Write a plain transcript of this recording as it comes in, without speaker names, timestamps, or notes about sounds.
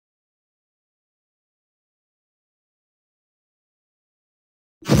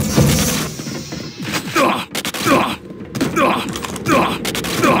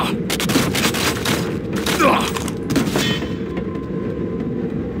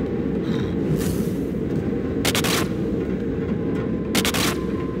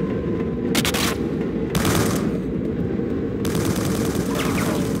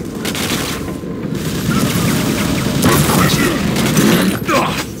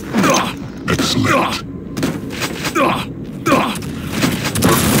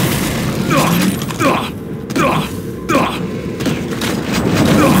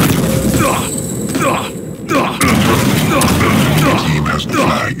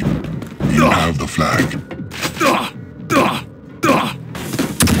You have the flag.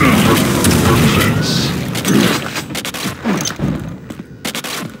 Defense.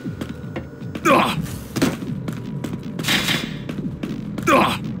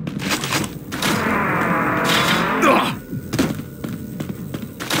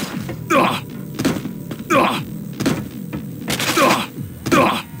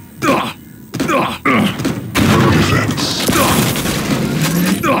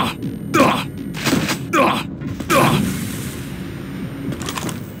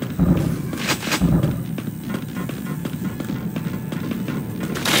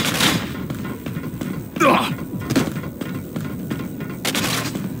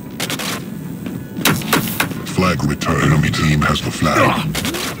 Flag return. Enemy team has the flag.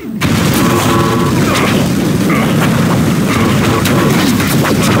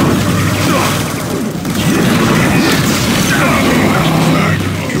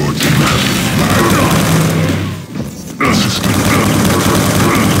 Your team has the flag. Assistant.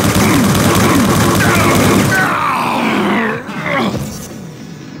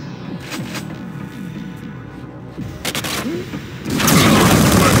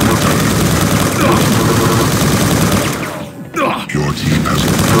 Your team has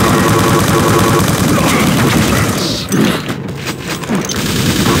the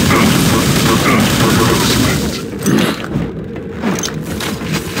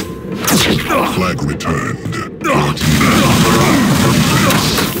flag returned. Your team has the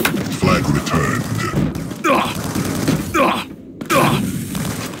flag returned.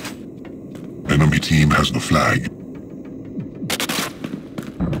 Enemy team has the flag.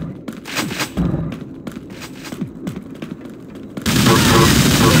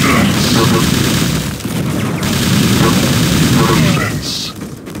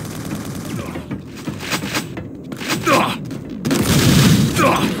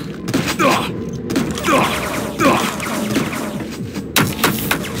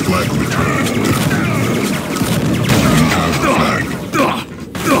 Flag returned. We have the flag.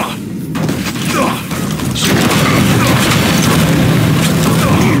 Your team has the flag.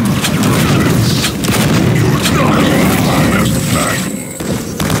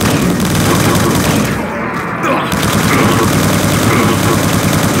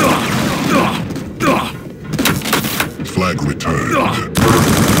 Flag returned.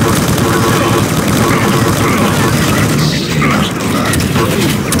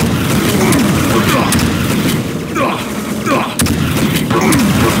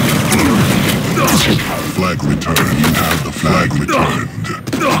 Flag returned. You have the flag returned.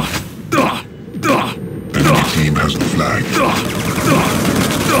 Enemy team has the flag.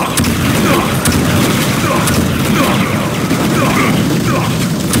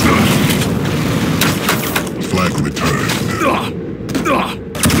 Flag returned.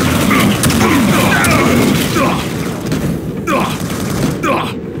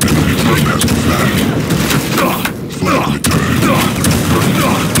 Enemy team has the flag. Flag returned.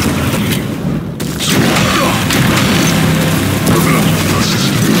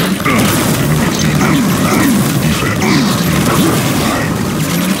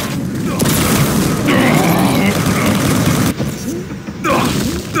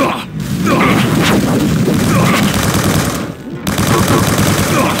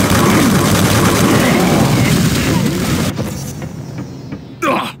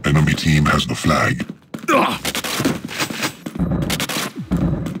 Enemy team has the flag.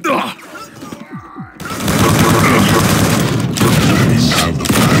 Have the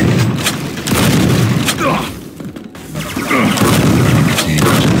flag. Enemy team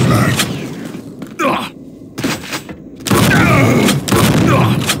has the flag.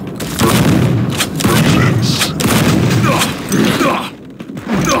 Defense.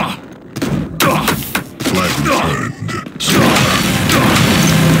 Flag returned.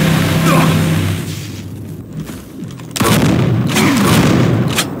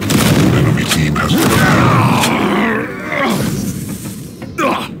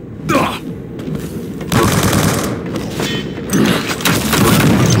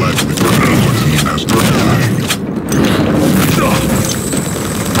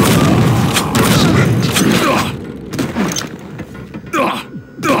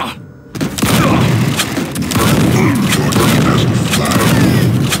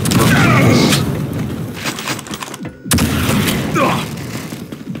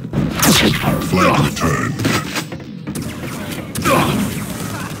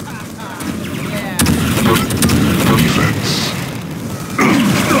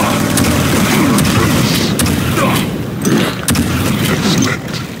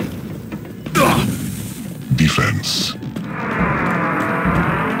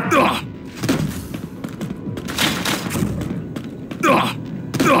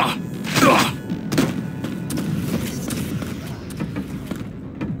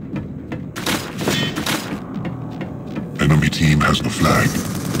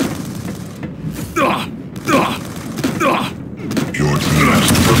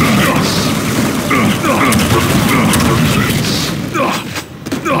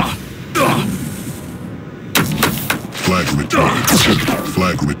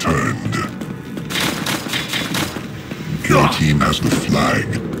 Flag returned. Your team has the flag.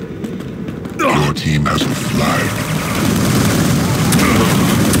 Your team has the flag.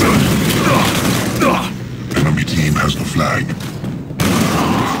 Enemy team has the flag.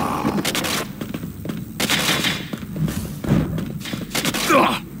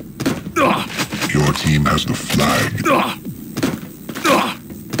 Your team has the flag.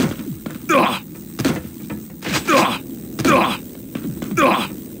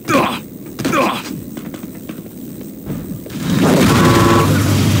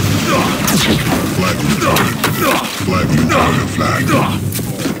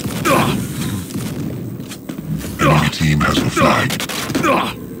 Enemy team has the flag.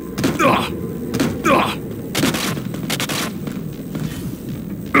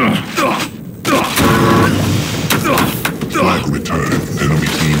 Flag returned. Enemy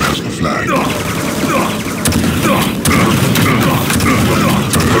team has the flag.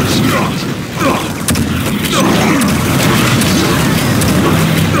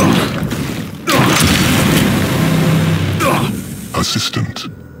 Assistant.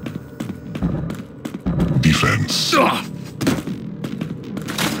 Defense.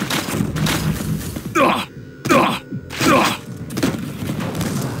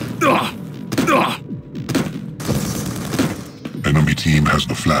 Enemy team has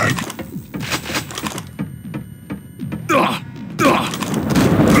the flag.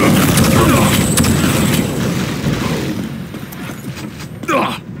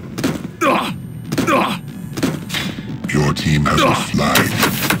 Your team has the flag.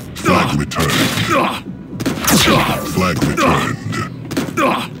 Flag returned. Flag returned.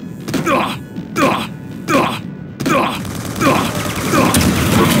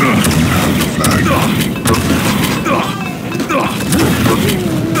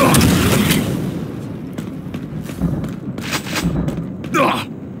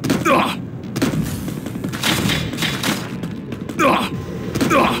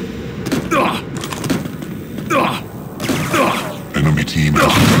 Enemy team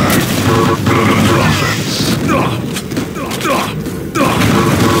has the flag. Defense.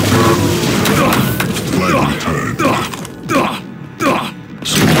 Flag returned.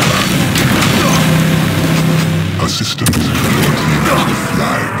 Score. Assistant. Your team has the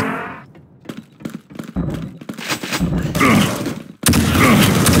flag.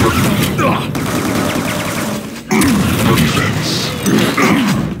 Defense.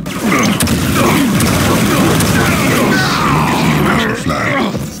 Flag.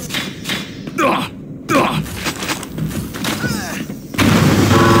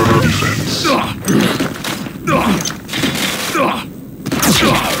 Defense.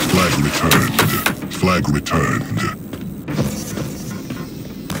 Flag returned. Flag returned.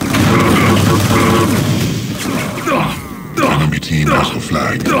 Enemy team has the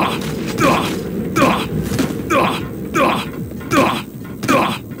flag.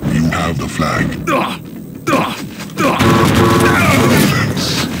 You have the flag.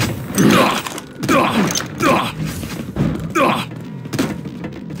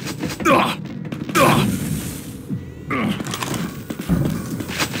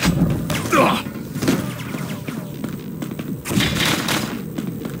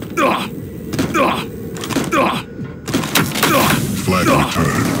 Flag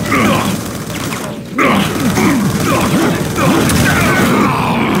returned.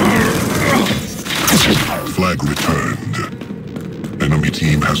 Flag returned. Enemy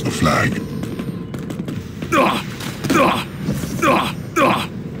team has the flag.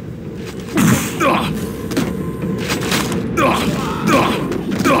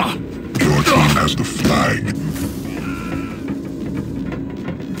 Your team has the flag.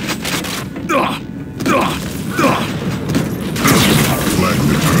 Flag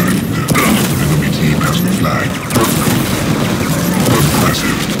returned. Enemy team has the flag.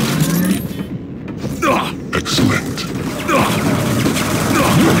 Impressive. Excellent.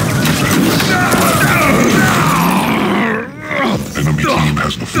 Defense. Enemy team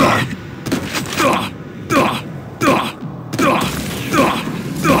has the flag.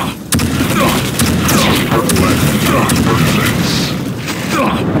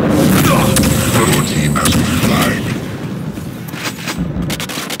 Your team has the flag.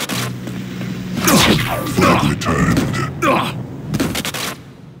 Flag returned.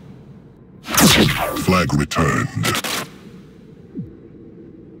 Flag returned.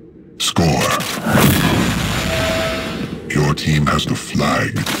 Score. Your team has the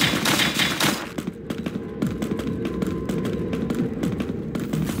flag.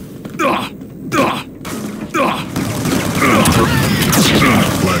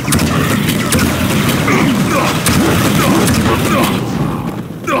 Flag returned.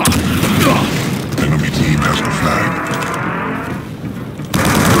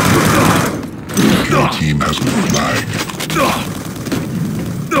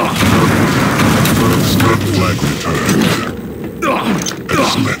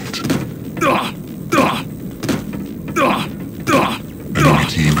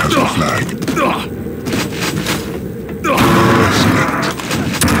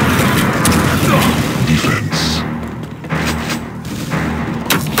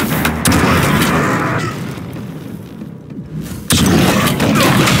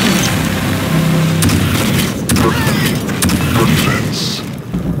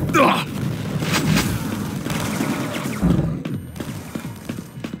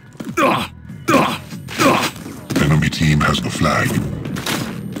 Enemy team has the flag.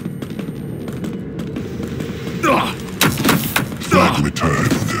 Flag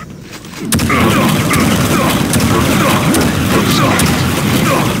returned.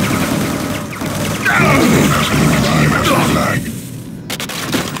 Enemy team has the flag.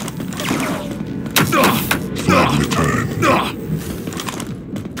 Flag returned.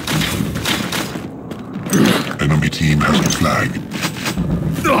 Enemy team has the flag.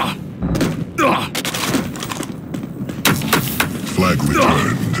 Flag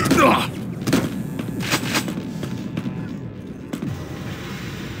returned.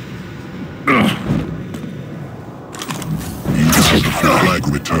 You have the flag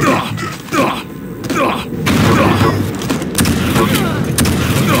returned.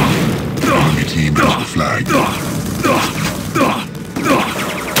 Enemy team has the flag.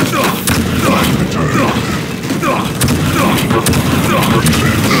 Flag returned.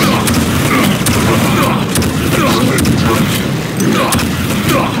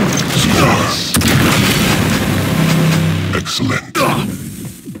 Excellent.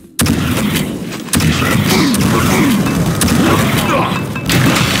 Defense.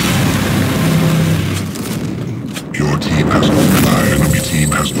 Your team has the flag. Enemy team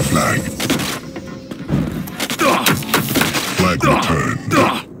has the flag. Flag returned.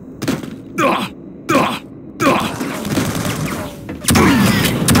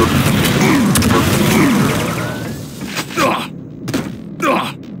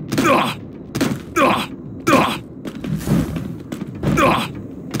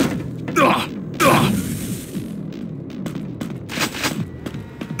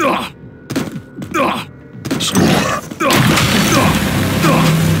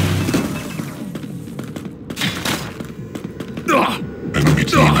 Enemy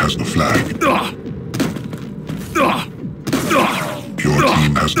team has the flag. Your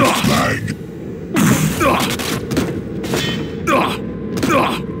team has the flag.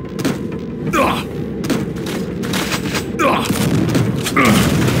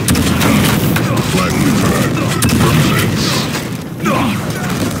 Flag returned. Defense.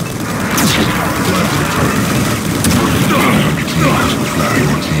 Flag returned. Enemy team has the flag.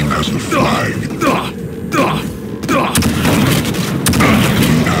 Your team has the flag.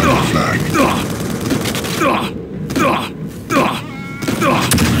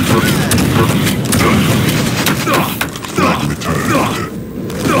 Flag returned.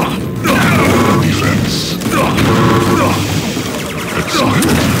 Defense.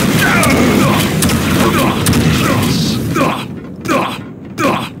 Excellent.